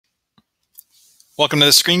Welcome to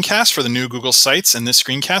the screencast for the new Google Sites. In this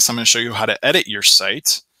screencast, I'm going to show you how to edit your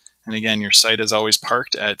site. And again, your site is always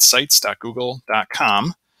parked at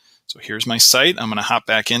sites.google.com. So here's my site. I'm going to hop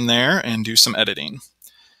back in there and do some editing.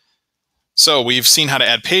 So we've seen how to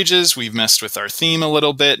add pages. We've messed with our theme a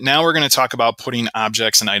little bit. Now we're going to talk about putting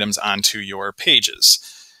objects and items onto your pages.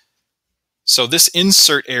 So this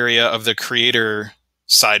insert area of the creator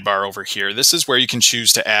sidebar over here, this is where you can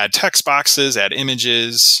choose to add text boxes, add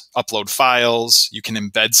images, upload files. You can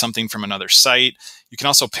embed something from another site. You can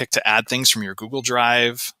also pick to add things from your Google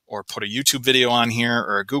Drive or put a YouTube video on here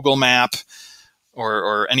or a Google map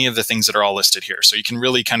or any of the things that are all listed here. So you can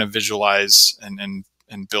really kind of visualize and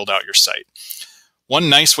build out your site. One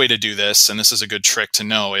nice way to do this, and this is a good trick to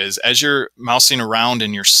know, is as you're mousing around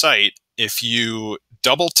in your site, if you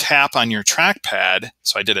double tap on your trackpad,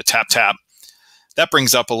 so I did a tap tap, that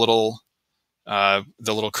brings up a little, the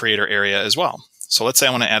little creator area as well. So let's say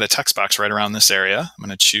I want to add a text box right around this area. I'm going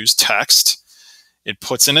to choose text. It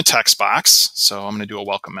puts in a text box. So I'm going to do a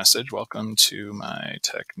welcome message. Welcome to my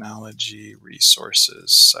technology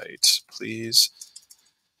resources site. Please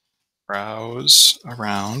browse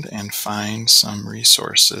around and find some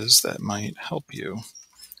resources that might help you.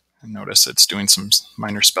 And notice it's doing some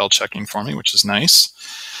minor spell checking for me, which is nice.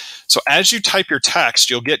 So as you type your text,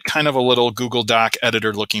 you'll get kind of a little Google Doc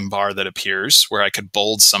editor looking bar that appears where I could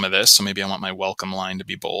bold some of this. So maybe I want my welcome line to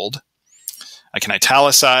be bold. I can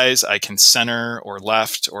italicize, I can center or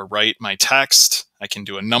left or right my text. I can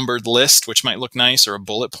do a numbered list, which might look nice, or a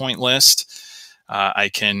bullet point list. I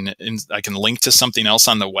can link to something else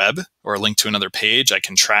on the web or link to another page. I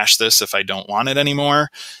can trash this if I don't want it anymore.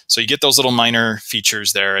 So you get those little minor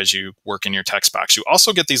features there as you work in your text box. You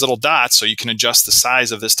also get these little dots so you can adjust the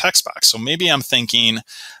size of this text box. So maybe I'm thinking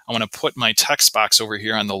I want to put my text box over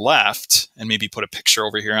here on the left and maybe put a picture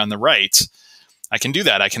over here on the right. I can do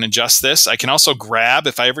that. I can adjust this. I can also grab,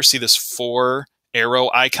 if I ever see this 4 arrow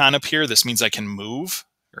icon up here, this means I can move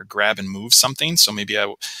or grab and move something. So maybe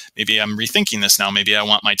I'm rethinking this now. Maybe I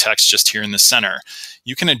want my text just here in the center.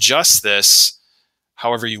 You can adjust this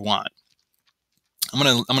however you want.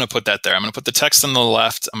 I'm gonna put that there. I'm gonna put the text on the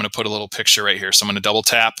left. I'm gonna put a little picture right here. So I'm gonna double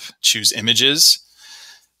tap, choose images.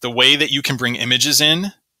 The way that you can bring images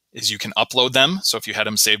in is you can upload them. So if you had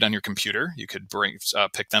them saved on your computer, you could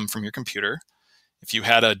pick them from your computer. If you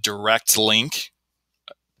had a direct link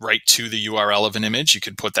right to the URL of an image, you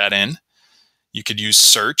could put that in. You could use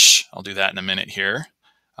search. I'll do that in a minute here.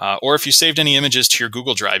 Or if you saved any images to your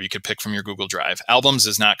Google Drive, you could pick from your Google Drive. Albums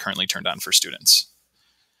is not currently turned on for students.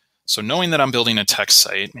 So knowing that I'm building a text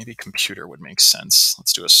site, maybe computer would make sense.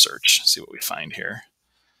 Let's do a search, see what we find here.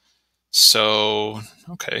 So,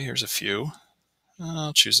 okay, here's a few.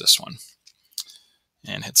 I'll choose this one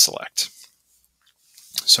and hit select.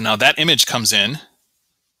 So now that image comes in.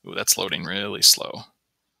 Ooh, that's loading really slow.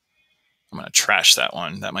 I'm going to trash that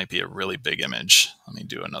one. That might be a really big image. Let me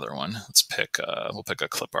do another one. Let's pick, we'll pick a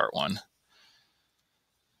clip art one.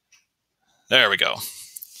 There we go.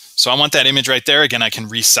 So I want that image right there. Again, I can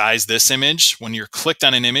resize this image. When you're clicked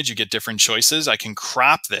on an image, you get different choices. I can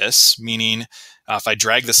crop this, meaning if I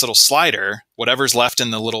drag this little slider, whatever's left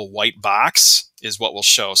in the little white box is what will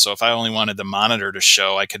show. So if I only wanted the monitor to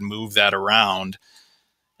show, I could move that around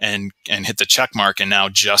and hit the check mark, and now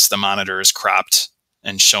just the monitor is cropped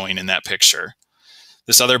and showing in that picture.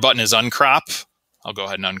 This other button is uncrop. I'll go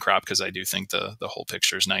ahead and uncrop because I do think the whole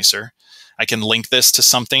picture is nicer. I can link this to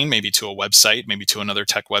something, maybe to a website, maybe to another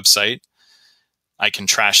tech website. I can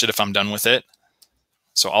trash it if I'm done with it.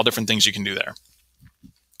 So all different things you can do there.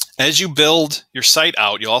 As you build your site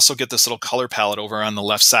out, you'll also get this little color palette over on the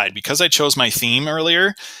left side. Because I chose my theme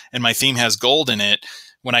earlier and my theme has gold in it,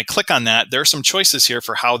 when I click on that, there are some choices here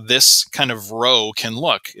for how this kind of row can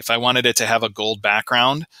look. If I wanted it to have a gold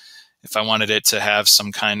background, if I wanted it to have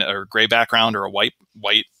some kind of gray background or a white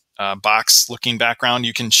box looking background,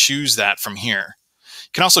 you can choose that from here.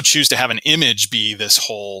 You can also choose to have an image be this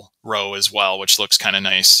whole row as well, which looks kind of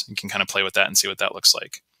nice. You can kind of play with that and see what that looks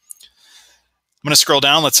like. I'm going to scroll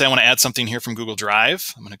down. Let's say I want to add something here from Google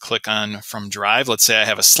Drive. I'm going to click on from Drive. Let's say I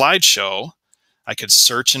have a slideshow. I could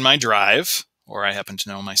search in my Drive, or I happen to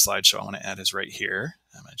know my slideshow I want to add is right here.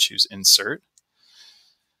 I'm going to choose Insert.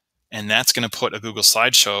 And that's going to put a Google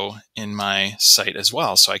slideshow in my site as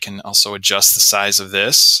well. So I can also adjust the size of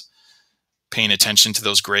this, paying attention to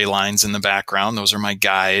those gray lines in the background. Those are my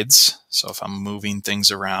guides. So if I'm moving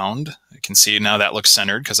things around, I can see now that looks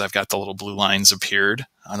centered because I've got the little blue lines appeared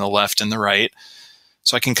on the left and the right.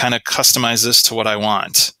 So I can kind of customize this to what I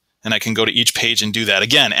want. And I can go to each page and do that.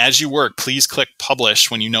 Again, as you work, please click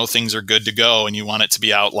publish when you know things are good to go and you want it to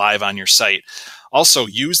be out live on your site. Also,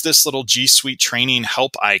 use this little G Suite training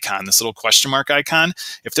help icon, this little question mark icon.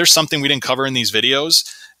 If there's something we didn't cover in these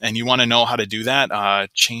videos and you want to know how to do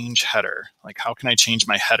that, change header. Like, how can I change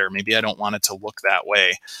my header? Maybe I don't want it to look that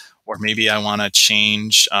way. Or maybe I want to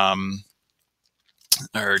change or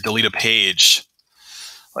delete a page.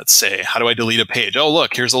 Let's say, how do I delete a page? Oh,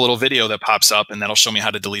 look, here's a little video that pops up and that'll show me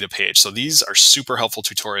how to delete a page. So these are super helpful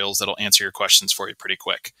tutorials that'll answer your questions for you pretty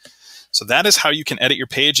quick. So that is how you can edit your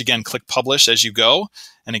page. Again, click publish as you go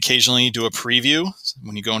and occasionally do a preview.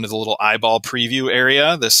 When you go into the little eyeball preview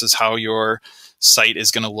area, this is how your site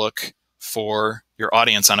is going to look for your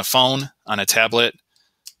audience on a phone, on a tablet,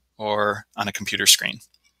 or on a computer screen.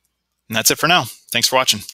 And that's it for now. Thanks for watching.